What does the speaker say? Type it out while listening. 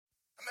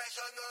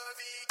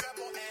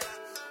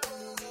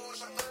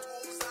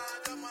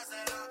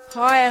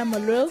Hi, I'm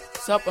Alril.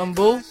 Sup, I'm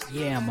Bull.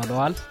 Yeah, I'm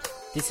Manuel.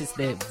 This is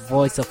the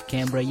voice of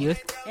Canberra youth.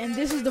 And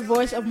this is the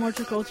voice of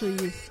multicultural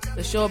youth.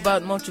 The show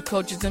about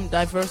multiculturalism,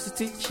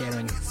 diversity,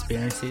 Sharing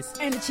experiences.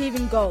 And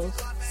achieving goals.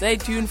 Stay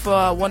tuned for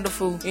our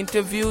wonderful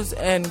interviews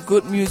and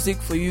good music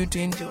for you to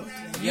enjoy.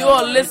 You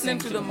are listening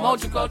to the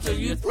Multicultural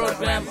Youth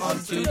Program on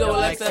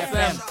 2XX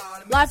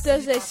FM. Live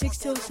Thursday, 6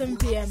 till 7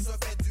 p.m.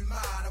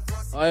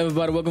 Hi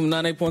everybody, welcome to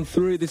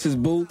 98.3. This is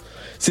Boo.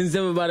 Since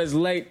everybody's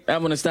late,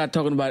 I'm gonna start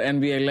talking about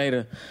NBA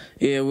later.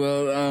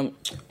 Yeah,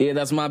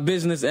 that's my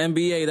business,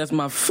 NBA. That's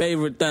my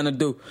favorite thing to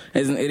do.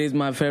 It is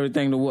my favorite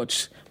thing to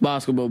watch.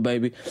 Basketball,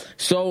 baby.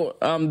 So,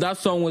 that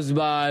song was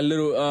by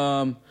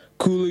little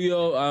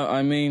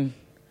Coolio.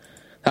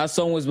 That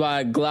song was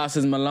by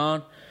Glasses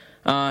Milan,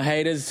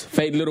 Haters,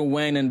 Fate, Lil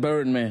Wayne, and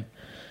Birdman.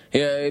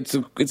 Yeah, it's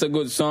a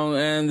good song.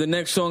 And the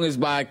next song is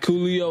by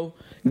Coolio,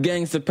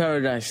 Gangsta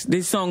Paradise.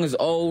 This song is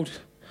old,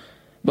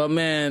 but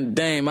man,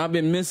 damn, I've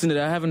been missing it.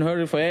 I haven't heard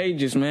it for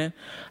ages, man.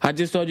 I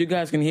just thought you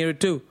guys can hear it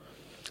too.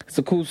 It's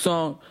a cool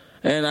song,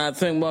 and I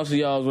think most of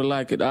y'all will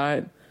like it, all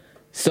right?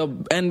 So,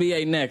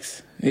 NBA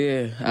next.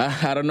 Yeah,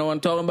 I don't know what I'm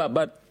talking about,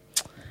 but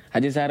I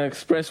just had to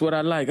express what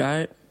I like, all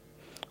right?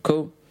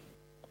 Cool.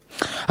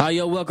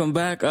 Yo, welcome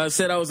back. I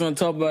said I was going to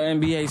talk about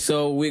NBA,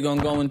 so we're going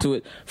to go into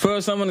it.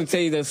 First, I'm going to tell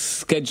you the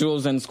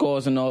schedules and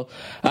scores and all.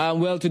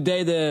 Well,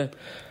 today the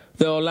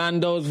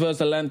Orlando's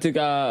versus Atlantic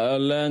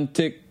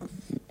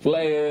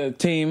player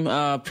team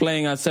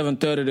playing at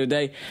 7:30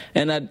 today,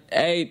 and at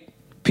 8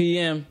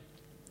 p.m.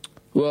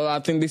 Well, I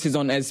think this is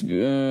on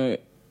ESPN.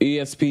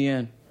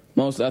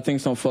 I think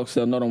some folks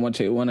are not on 1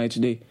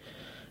 HD.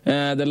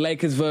 The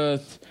Lakers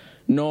versus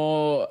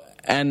NOH.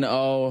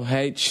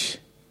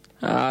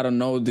 I don't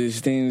know these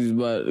teams,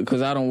 but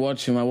because I don't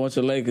watch them, I watch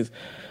the Lakers.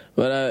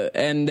 But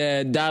and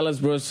Dallas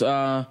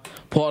versus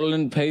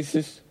Portland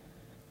Pacers.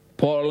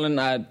 Portland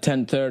at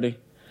 10:30,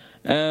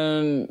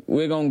 and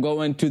we're gonna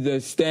go into the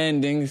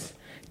standings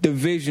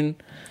division.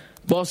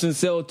 Boston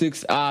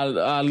Celtics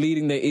are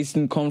leading the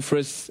Eastern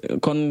Conference.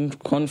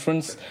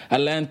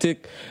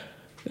 Atlantic,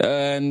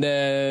 and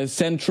the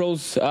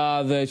Centrals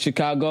are the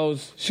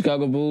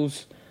Chicago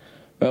Bulls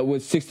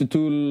with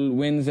 62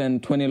 wins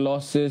and 20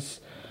 losses.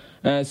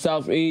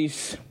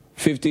 Southeast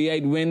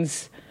 58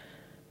 wins,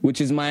 which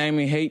is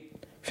Miami Heat,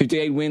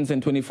 58 wins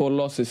and 24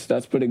 losses.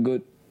 That's pretty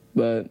good,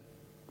 but.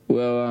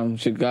 Well,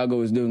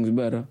 Chicago is doing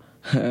better.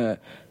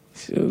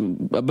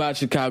 About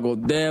Chicago,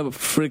 they're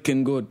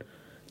freaking good.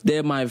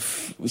 They're my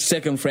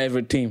second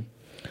favorite team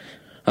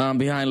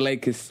behind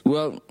Lakers.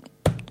 Well,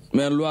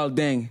 Manuel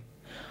Deng.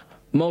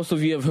 Most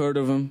of you have heard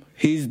of him.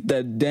 He's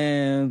the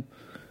damn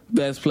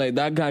best player.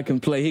 That guy can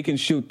play. He can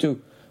shoot, too.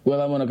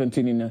 Well, I want to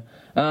continue now.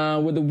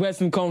 With the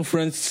Western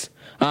Conference,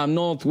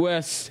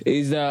 Northwest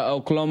is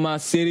Oklahoma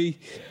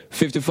City,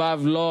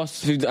 55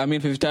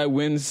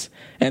 wins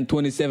and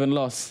 27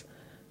 losses.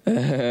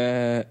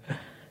 And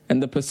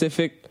the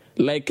Pacific,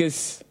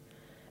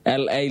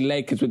 LA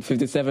Lakers with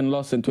 57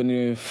 losses and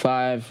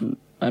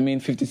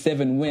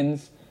 57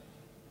 wins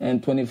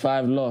and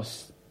 25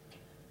 losses.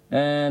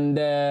 And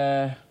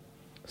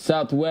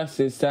Southwest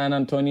is San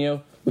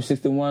Antonio with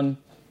 61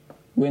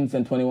 wins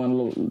and 21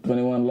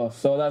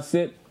 losses. So that's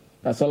it.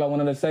 That's all I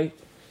wanted to say.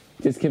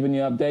 Just giving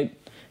you an update.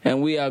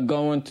 And we are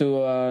going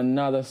to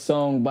another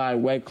song by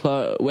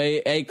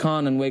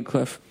Akon and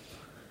Wyclef,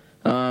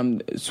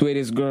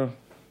 Sweetest Girl.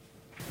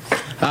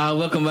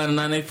 Welcome back to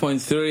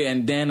 98.3,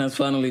 and Dan has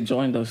finally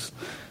joined us.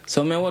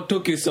 So, man, what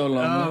took you so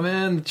long? Oh,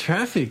 man,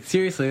 traffic.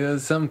 Seriously, there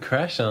was some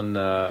crash on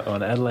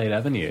Adelaide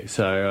Avenue.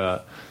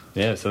 So,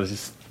 so I was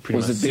just pretty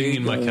much sitting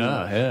in my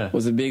car, yeah.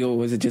 Was it big or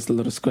was it just a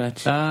little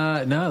scratch?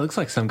 No, it looks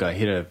like some guy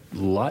hit a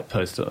light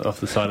post off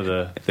the side of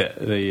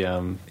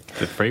the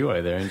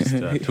freeway there and just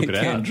took it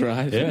out. Can't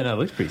drive. Yeah, no, it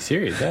looks pretty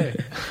serious,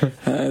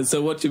 eh?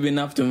 So what you been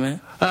up to,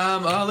 man? I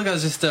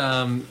was just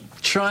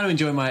trying to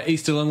enjoy my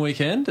Easter long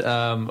weekend.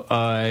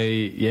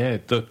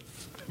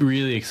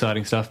 Really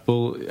exciting stuff,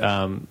 Bull.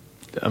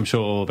 I'm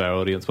sure all of our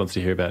audience wants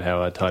to hear about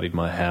how I tidied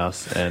my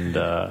house and,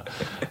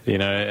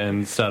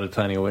 and started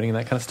planning a wedding and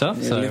that kind of stuff.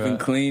 You're living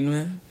clean,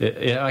 man.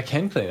 Yeah, I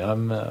can clean.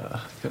 I'm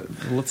got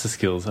lots of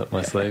skills up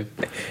my sleeve.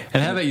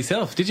 And how about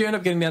yourself? Did you end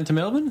up getting down to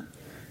Melbourne?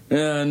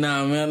 No,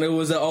 man. It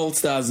was an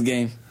All-Stars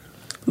game.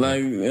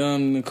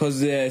 Because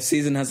the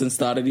season hasn't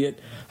started yet,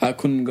 I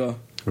couldn't go.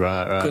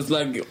 Right. Because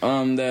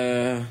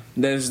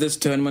there's this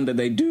tournament that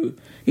they do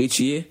each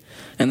year,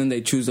 and then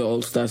they choose the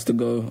All-Stars to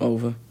go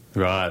over.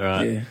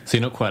 Right. Yeah. So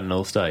you're not quite an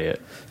all-star yet.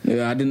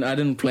 Yeah, I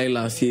didn't play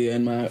last year,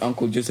 and my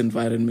uncle just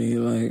invited me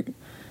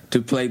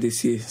to play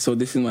this year. So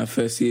this is my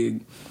first year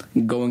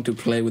going to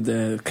play with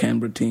the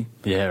Canberra team.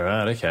 Yeah,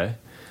 right. Okay.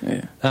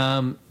 Yeah.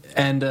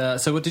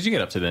 So what did you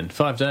get up to then?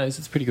 5 days.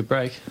 It's a pretty good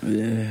break.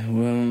 Yeah.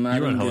 Well,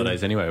 you were on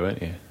holidays anyway, weren't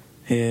you?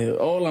 Yeah.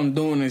 All I'm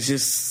doing is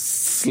just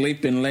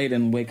sleeping late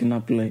and waking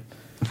up late.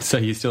 So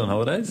you're still on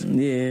holidays?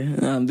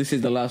 Yeah. This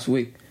is the last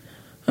week.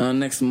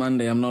 Next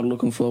Monday, I'm not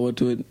looking forward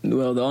to it.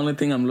 Well, the only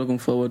thing I'm looking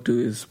forward to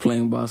is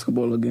playing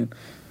basketball again.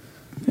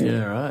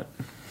 Yeah right.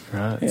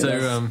 Right. Yeah,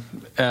 So,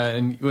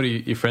 and what are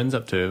your friends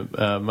up to?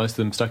 Most of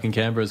them stuck in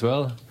Canberra as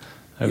well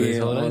over these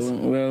holidays?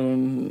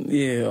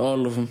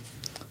 All of them.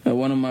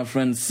 One of my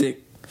friends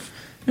sick.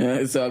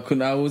 So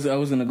I was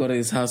gonna go to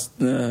his house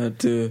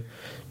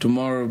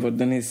tomorrow, but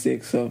then he's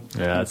sick. So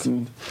Yeah.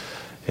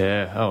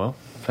 Yeah. Oh well.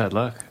 Bad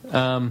luck.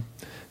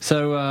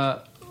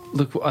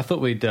 Look, I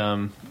thought we'd.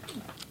 Why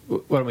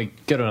don't we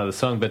go to another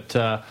song? But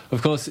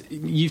of course,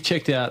 you've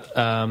checked out.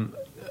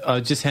 I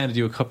just handed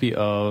you a copy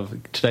of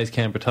today's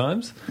Canberra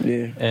Times.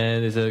 Yeah.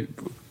 And there's a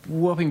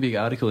whopping big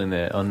article in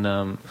there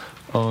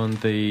on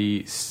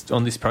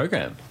this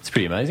program. It's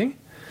pretty amazing.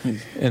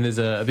 And there's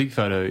a big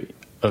photo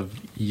of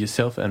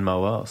yourself and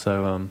Mawal.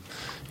 So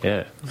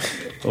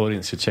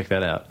audience should check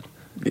that out.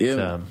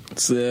 Yeah,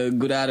 it's a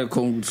good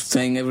article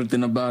saying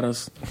everything about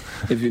us.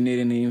 If you need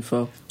any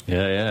info.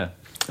 Yeah.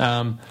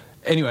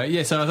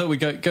 Anyway, so I thought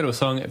we'd go to a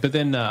song, but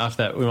then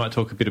after that we might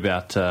talk a bit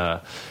about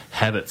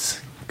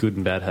habits, good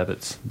and bad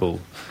habits. Bull,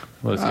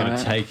 what it's going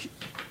to take,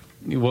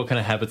 what kind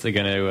of habits are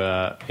going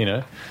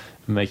to,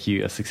 make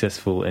you a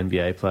successful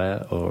NBA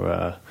player,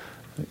 or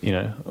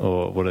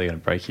or what are they going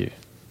to break you?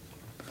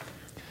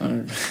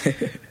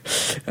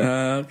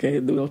 Okay,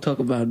 we'll talk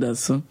about that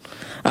soon.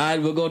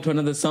 Alright, we'll go to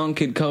another song,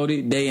 Kid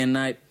Cody, Day and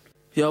Night.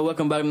 Yo,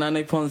 welcome back,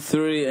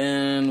 98.3,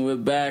 and we're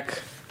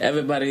back.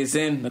 Everybody's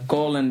in,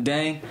 Nicole and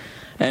Dane,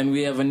 and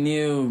we have a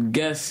new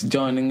guest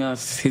joining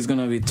us. He's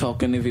gonna be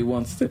talking if he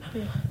wants to.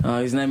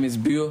 His name is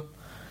Bill.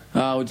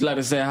 Would you like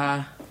to say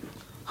hi?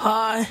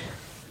 Hi,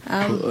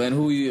 And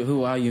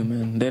who are you,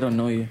 man? They don't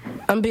know you.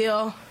 I'm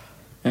Bill.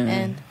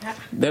 And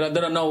they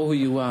don't know who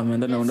you are,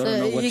 man. They don't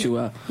know what you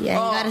are. Yeah,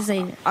 you gotta say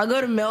it. I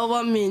go to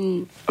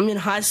Melbourne. I'm in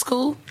high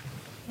school.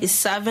 It's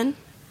 7,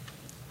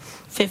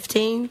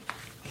 15.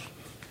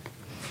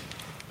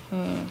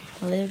 A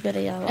little bit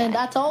of y'all. And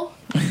that's all?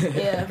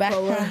 Yeah,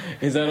 Background.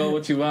 Is that all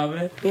what you are,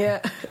 man?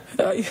 yeah.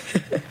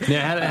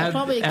 Now,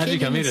 Probably a how did you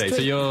kid come in here the today? So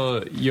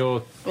street.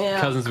 you're Yeah,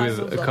 cousins with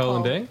cousins with Cole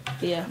and Cole. Dane?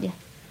 Yeah.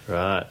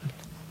 Right.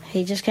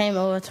 He just came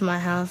over to my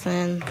house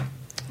and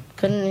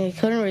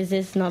couldn't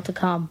resist not to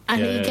come.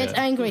 And Yeah. he gets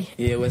angry.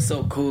 Yeah, we're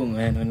so cool,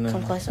 man.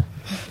 Come closer.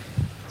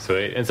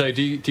 Sweet. And so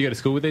do you go to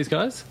school with these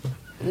guys?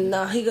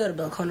 No, he go to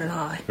Belconnen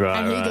High. Right,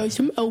 And he right. goes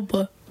to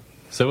Melbourne.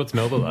 So what's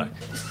Melbourne like?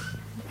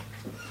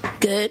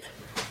 Good.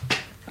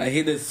 I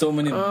hear there's so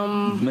many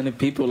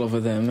people over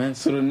there, man.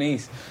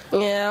 Sudanese.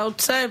 Yeah, I would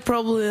say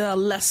probably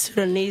less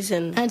Sudanese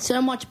and And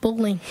so much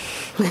bullying.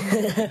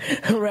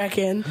 I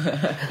reckon.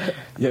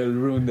 You'll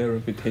ruin their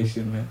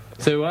reputation, man.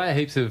 So why are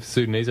heaps of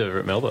Sudanese over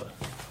at Melbourne?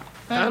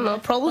 I don't know.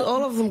 Probably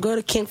all of them go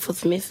to Kingford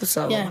Smith or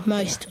something. Yeah,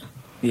 most.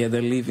 Yeah,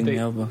 they're leaving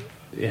Melbourne.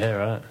 Yeah,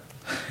 right.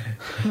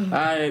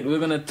 Alright, we're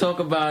gonna talk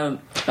about,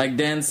 like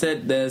Dan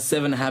said, the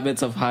 7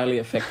 habits of highly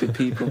effective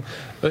people.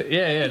 But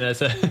no.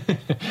 So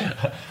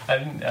I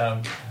didn't.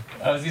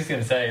 I was just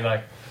going to say,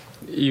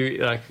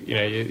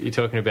 you're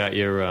talking about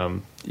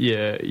your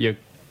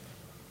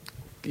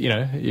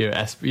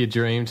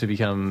dream to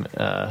become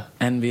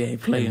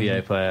NBA player.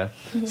 NBA player.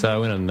 So I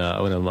went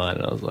online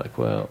and I was like,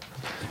 well,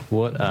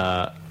 what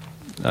are...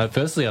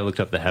 firstly, I looked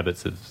up the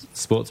habits of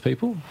sports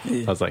people.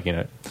 Yeah. I was like,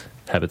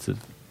 habits of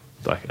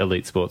like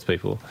elite sports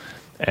people,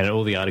 and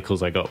all the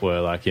articles I got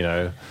were like,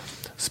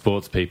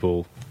 sports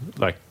people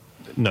like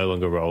no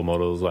longer role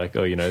models, like,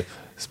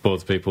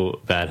 sports people,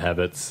 bad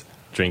habits,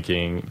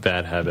 drinking,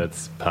 bad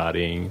habits,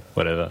 partying,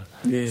 whatever.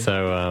 Yeah.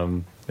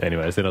 So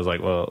anyways, then I was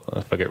like, well,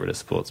 if I get rid of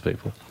sports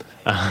people.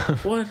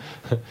 What?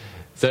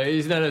 So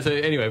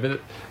anyway,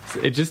 but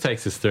it just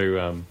takes us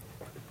through.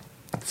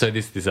 So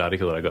this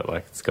article that I got,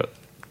 like, it's got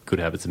good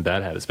habits and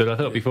bad habits. But I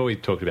thought before we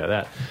talked about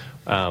that,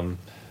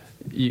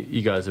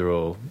 you guys are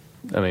all.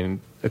 I mean,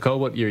 Nicole,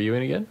 what year are you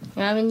in again?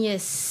 I'm in year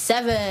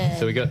 7.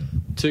 So we got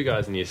 2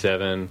 guys in year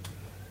 7,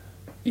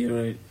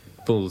 You're right.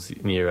 Bull's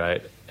in year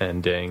 8,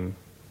 and Deng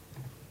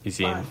is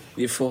in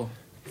You're 4.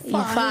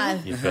 year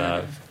 5. year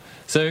 5.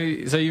 So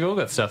you've all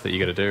got stuff that you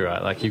got to do,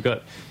 right? Like you've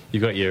got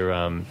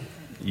your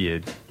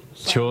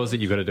chores that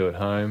you've got to do at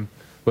home.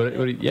 You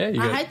I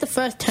got, hate the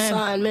first term.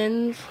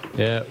 Simon.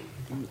 yeah.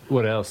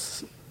 What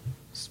else?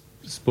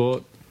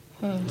 Sport.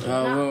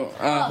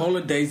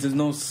 Holidays, there's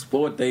no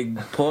sport. They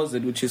pause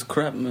it, which is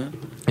crap, man.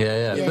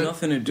 Yeah. There's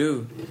nothing to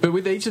do. But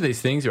with each of these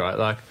things, right,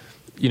 like,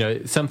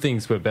 some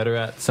things we're better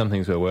at, some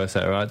things we're worse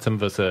at, right? Some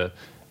of us are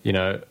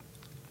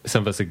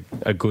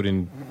good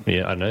in, I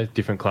don't know,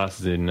 different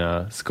classes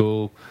in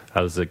school.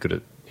 Others are good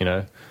at,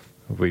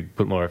 we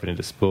put more effort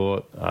into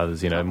sport.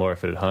 Others, more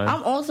effort at home.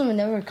 I'm awesome in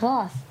every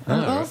class.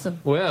 I'm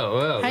awesome.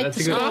 Well, Hate that's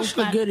the a good... I'm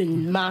actually good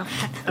in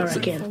math, I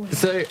reckon.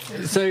 So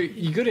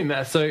you're good in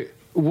maths. So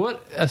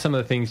what are some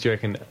of the things do you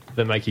reckon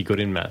that make you good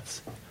in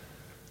maths?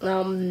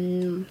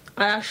 I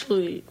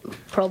actually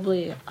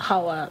probably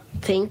how I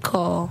think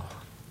or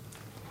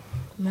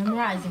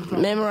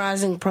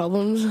Memorizing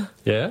problems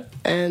Yeah.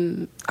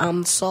 and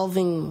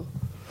solving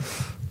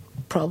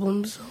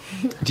problems.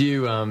 Do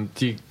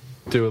you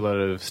do a lot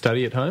of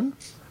study at home?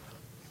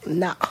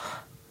 Nah.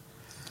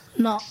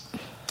 No.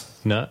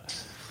 No.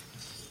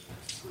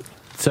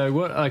 So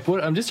what?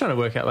 I'm just trying to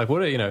work out. Like,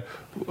 what are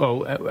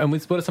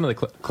what are some of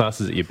the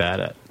classes that you're bad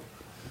at?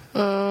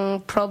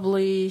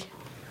 Probably.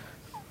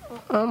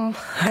 I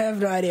have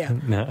no idea.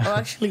 No. I'm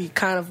actually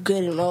kind of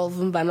good in all of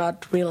them, but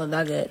not really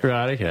that good.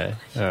 Right. Okay.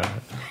 All right.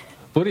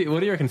 What do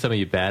you reckon some of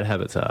your bad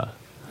habits are?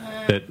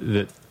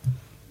 That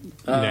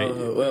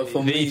well,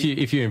 for me,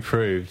 if you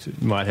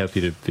improved, might help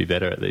you to be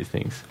better at these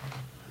things.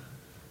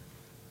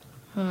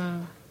 I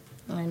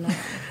know.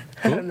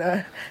 I don't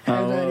know. I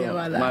have no idea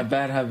about that. My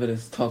bad habit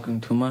is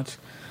talking too much.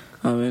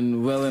 I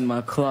mean, in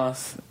my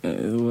class,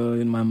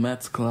 in my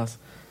maths class,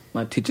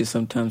 my teacher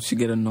sometimes she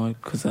get annoyed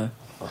because I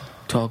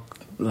talk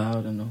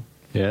loud and all.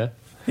 Yeah.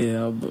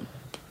 Yeah, but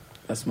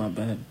that's my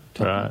bad.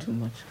 Talking too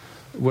much.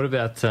 What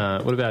about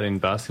in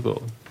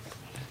basketball?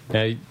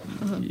 Now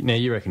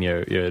you reckon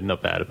you're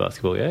not bad at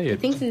basketball, yeah? He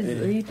thinks he's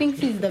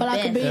the But I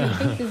best. could be. He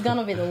thinks he's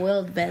gonna be the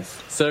world's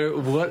best. So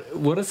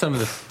what are some of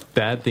the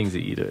bad things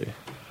that you do?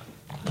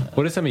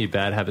 What are some of your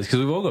bad habits? Because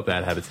we've all got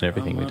bad habits in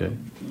everything we do.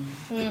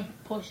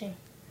 Pushing.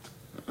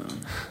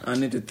 I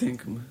need to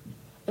think.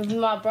 With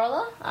my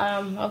brother,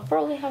 I'll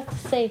probably have to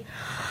say a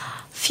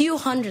few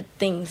hundred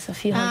things. I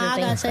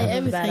gotta say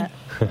I'm bad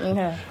everything.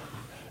 at. Okay.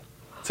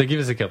 So give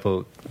us a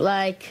couple.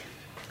 Like,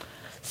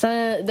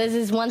 so there's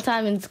this one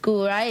time in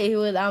school, right? He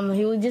would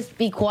just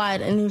be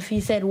quiet, and if he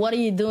said, "What are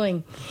you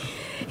doing?"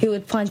 he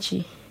would punch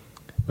you.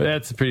 Well,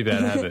 that's a pretty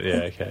bad habit.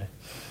 Yeah. Okay.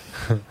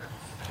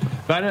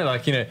 But I know,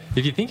 like,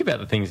 if you think about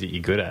the things that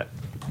you're good at,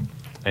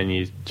 and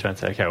you try and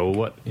say, okay, well,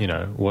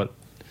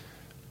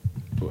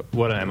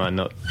 what am I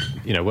not?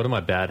 What are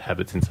my bad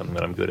habits in something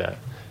that I'm good at?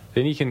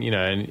 Then you can,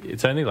 and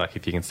it's only like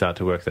if you can start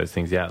to work those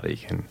things out that you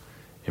can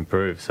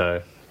improve.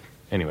 So,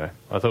 anyway,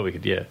 I thought we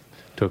could,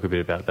 talk a bit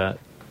about that.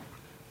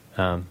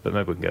 But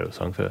maybe we can go to a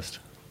song first.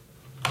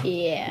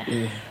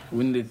 Yeah.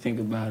 We need to think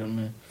about it,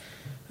 man.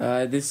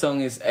 This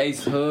song is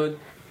Ace Hood,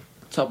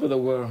 Top of the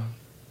World.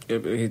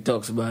 He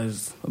talks about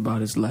his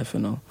life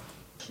and all.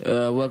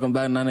 Welcome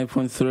back,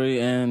 98.3,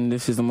 and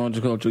this is the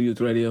Multicultural Youth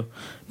Radio,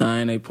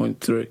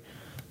 98.3.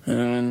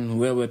 And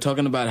we're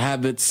talking about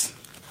habits,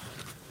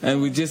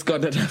 and we just got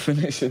the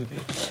definition.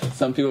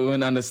 Some people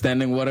weren't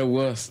understanding what it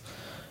was.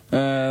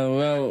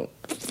 Habits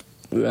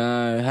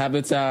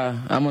are,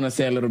 I'm going to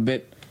say a little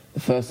bit.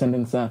 The first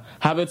sentence,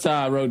 habits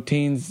are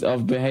routines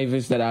of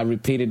behaviors that are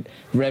repeated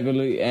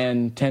regularly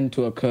and tend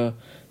to occur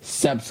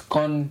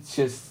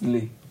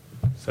subconsciously.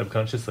 So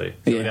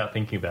without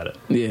thinking about it.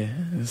 Yeah.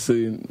 So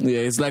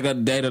it's like a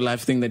day to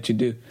life thing that you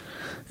do.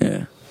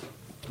 Yeah.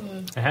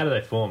 And how do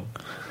they form?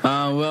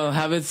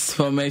 Habits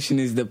formation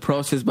is the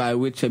process by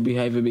which a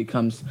behavior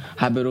becomes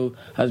habitual.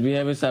 As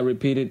behaviors are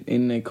repeated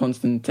in a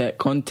constant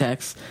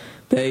context,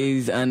 there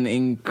is an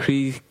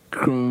incremental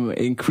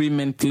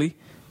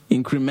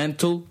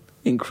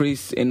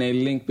increase in a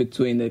link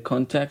between the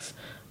context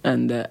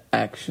and the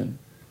action.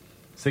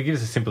 So give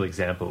us a simple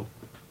example,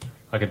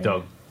 like a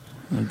dog.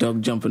 A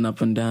dog jumping up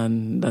and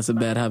down, that's a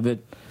bad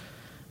habit.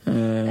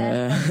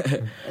 No,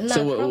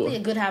 probably a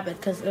good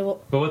habit.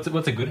 Well, what's a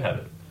good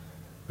habit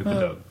with the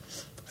dog?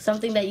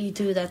 Something that you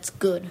do that's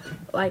good,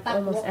 like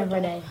almost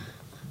every day.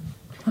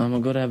 A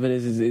good habit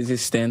is it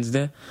stands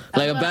there.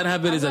 Like a bad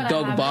habit is a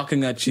dog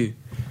barking at you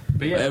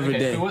every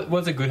day. So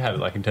what's a good habit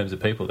like in terms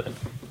of people then?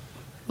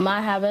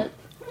 My habit?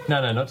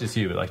 No, not just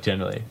you, but like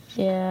generally.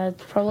 Yeah,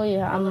 it's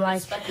probably I'm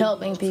like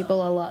helping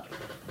people a lot.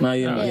 No,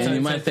 you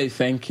might say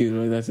thank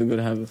you. Like, that's a good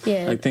habit.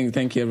 Yeah. Like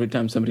thank you every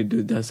time somebody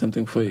does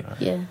something for you.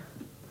 Yeah.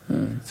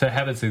 So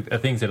habits are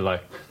things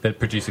that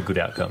produce a good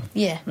outcome.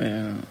 Yeah.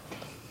 Yeah.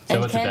 So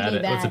what's a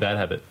bad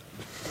habit?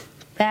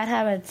 Bad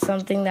habit's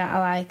something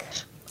that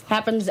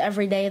happens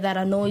every day that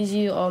annoys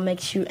you or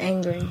makes you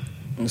angry.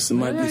 So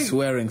might be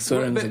swearing.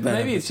 Swearing's a bad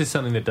habit. Maybe it's just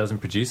something that doesn't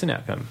produce an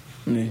outcome.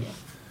 Yeah.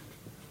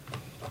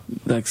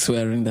 Like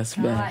swearing, that's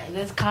bad.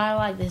 There's kind of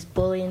like this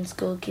bully in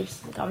school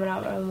keeps coming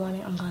out every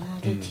morning. I'm gonna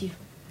get you.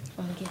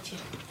 I'm gonna get you.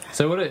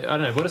 So what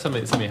are some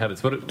of your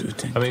habits? Do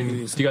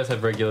you guys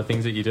have regular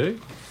things that you do?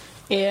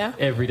 Yeah.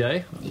 Every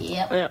day?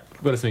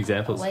 Yep. What are some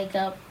examples? Wake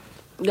up.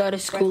 Go to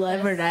school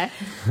every day.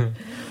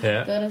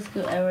 Yeah. Go to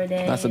school every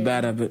day. That's a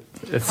bad habit.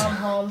 Come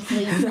home,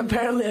 sleep. It's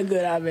apparently a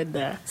good habit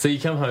there. So you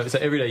come home. So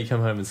every day you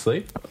come home and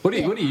sleep. What do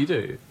you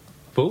do,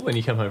 Bull, when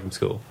you come home from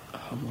school?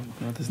 Oh my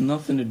God, there's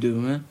nothing to do,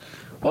 man.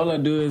 All I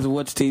do is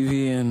watch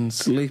TV and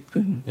sleep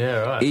and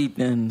eat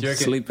and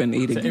sleep and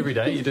eat again. Every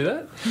day you do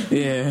that?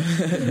 Yeah.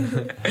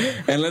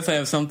 Unless I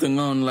have something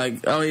on,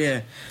 like,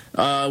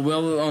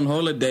 on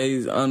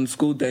holidays, on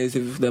school days,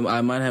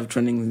 I might have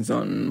trainings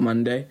on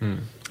Monday.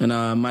 And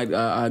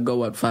I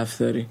go at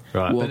 5:30,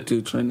 walk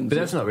to training. But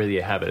that's not really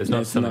a habit. It's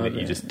not something that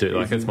you just do.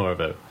 Like, it's more of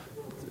a...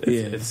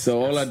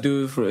 So all I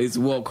do is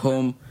walk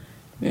home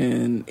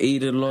and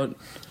eat a lot.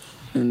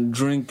 And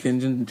drink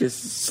and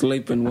just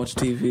sleep and watch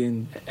TV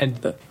and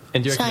do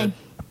you reckon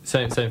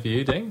same for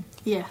you, Ding?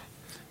 Yeah.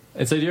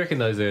 And so do you reckon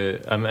those are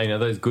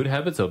those good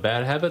habits or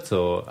bad habits,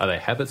 or are they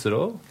habits at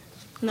all?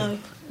 No.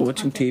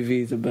 Watching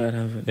TV is a bad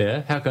habit.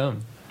 Yeah? How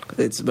come?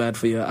 It's bad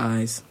for your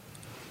eyes.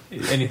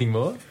 Anything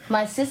more?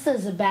 My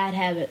sister's a bad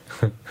habit.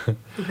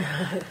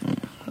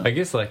 I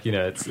guess, like, you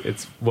know,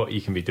 it's what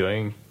you can be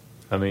doing.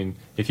 I mean,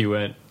 if you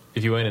weren't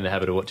in the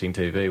habit of watching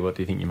TV, what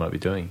do you think you might be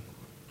doing?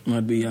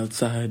 Might be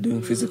outside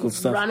doing physical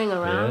stuff. Running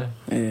around.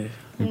 Yeah.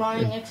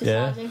 Running,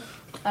 exercising.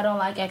 I don't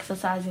like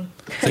exercising.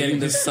 Getting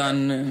the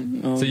sun.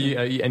 And all So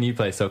that. you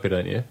play soccer,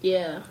 don't you?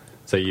 Yeah.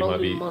 So you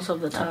Probably might be most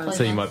of the time.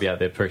 so you might be out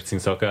there practicing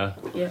soccer.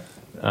 Yeah.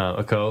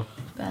 Nicole,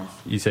 Best.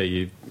 you say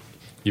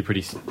you're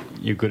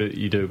good at,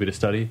 you do a bit of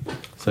study,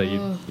 so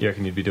you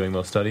reckon you'd be doing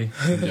more study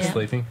than just Yeah.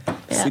 sleeping.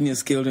 Yeah. Senior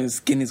skilled and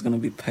skin is going to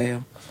be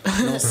pale.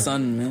 No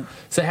sun, man.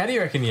 So how do you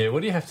reckon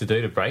what do you have to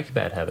do to break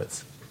bad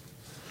habits?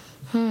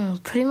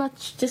 Pretty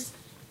much just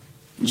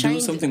Do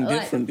change something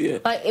like- different, yeah.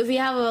 Like if you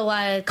have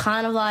a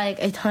kind of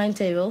a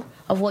timetable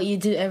of what you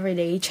do every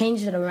day, you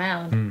change it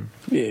around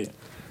Yeah.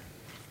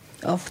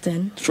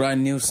 often. Try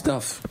new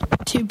stuff.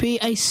 To be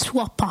a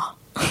swapper.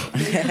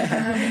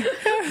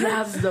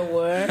 That's the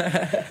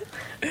word.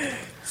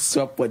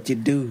 Swap what you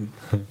do.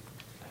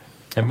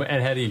 And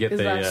how do you get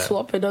It's the like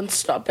swap it, don't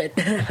stop it.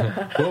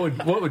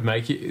 what would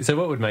make you? So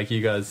what would make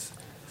you guys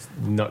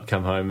not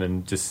come home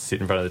and just sit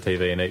in front of the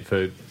TV and eat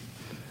food?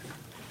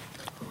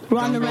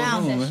 Run Don't go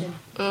around. home,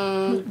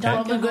 man.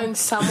 Probably going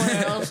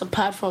somewhere else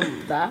apart from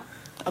that.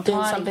 Doing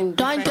party. something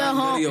Don't different. go Go to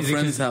home. your Is it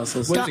friend's house or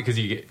What something. is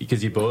it?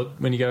 Because you're bored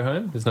when you go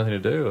home? There's nothing to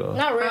do. Or?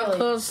 Not really.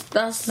 Because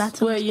that's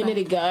That where sounds you need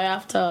to go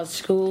after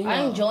school.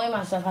 I enjoy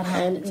myself at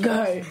home. and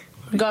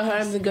go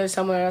home and go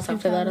somewhere else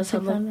after that or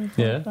something.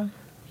 Yeah.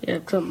 Yeah,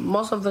 'cause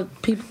most of the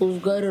people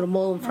go to the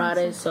mall on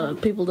Fridays, so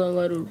people don't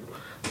go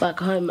to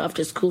home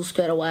after school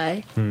straight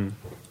away.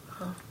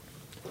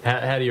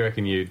 How do you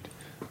reckon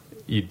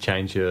you'd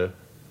change your?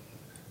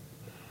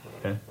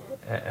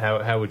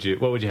 Yeah, how would you?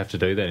 What would you have to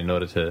do then in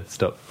order to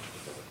stop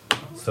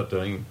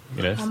doing?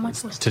 You know,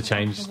 much was to the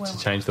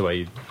change the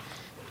way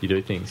you do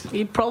things.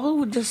 You probably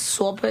would just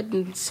swap it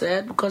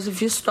instead, because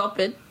if you stop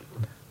it,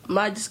 it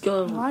might just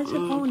go Why is it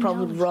going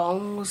probably down?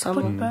 wrong or Put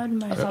something. bird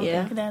mode.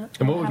 Yeah.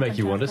 And what would make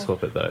you want to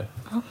swap it though?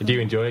 Do you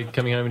enjoy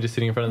coming home and just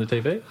sitting in front of the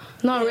TV?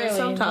 Not Yeah, really.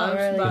 sometimes, Not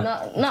really.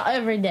 but- Not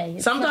every day.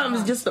 Sometimes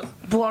it's just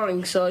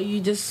boring, so you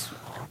just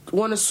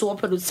want to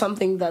swap it with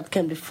something that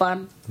can be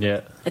fun,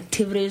 Yeah.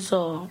 activities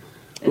or.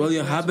 Well,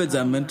 your habits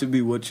are meant to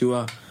be what you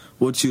are,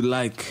 what you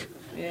like.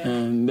 Yeah.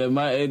 And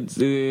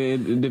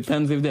it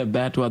depends if they're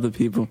bad to other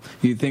people.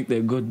 You think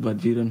they're good,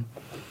 but you don't.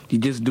 You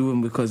just do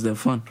them because they're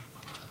fun.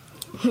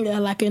 Yeah,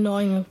 like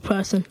annoying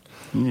person.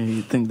 Yeah,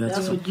 you think that's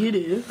That's what you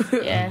do.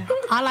 Yeah.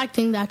 I like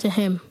doing that to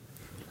him.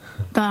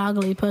 The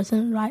ugly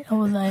person right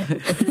over there.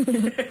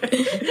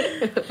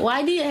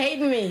 Why do you hate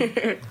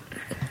me?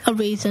 A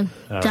reason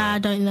that I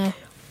don't know.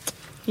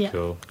 Yeah.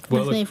 Cool. Let's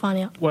Well, need to find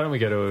out. why don't we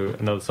go to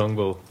another song,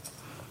 Bull?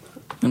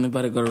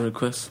 Anybody got a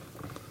request?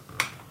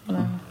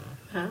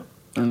 Huh?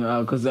 And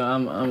because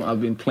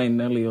I've been playing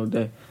Nelly all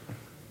day.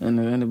 And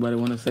anybody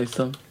want to say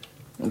something?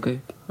 Okay.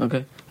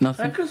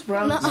 Nothing. Like Chris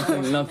Brown.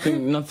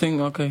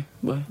 Nothing. Okay.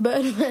 Bye.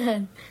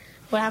 Birdman.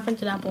 What happened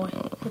to that boy?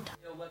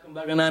 Welcome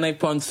back to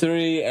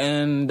 98.3,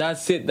 and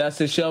that's it. That's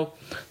the show.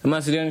 The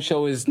Macedonian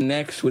show is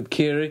next with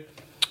Kiri,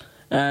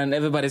 and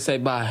everybody say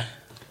bye.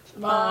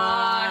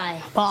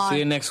 Bye. See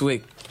you next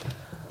week.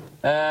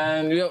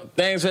 And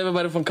thanks for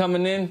everybody for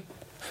coming in.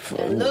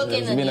 look in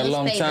It's the been a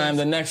long newspapers. time.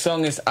 The next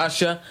song is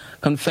Usher,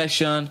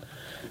 Confession,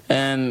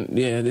 and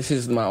yeah, this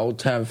is my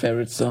all-time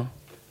favorite song.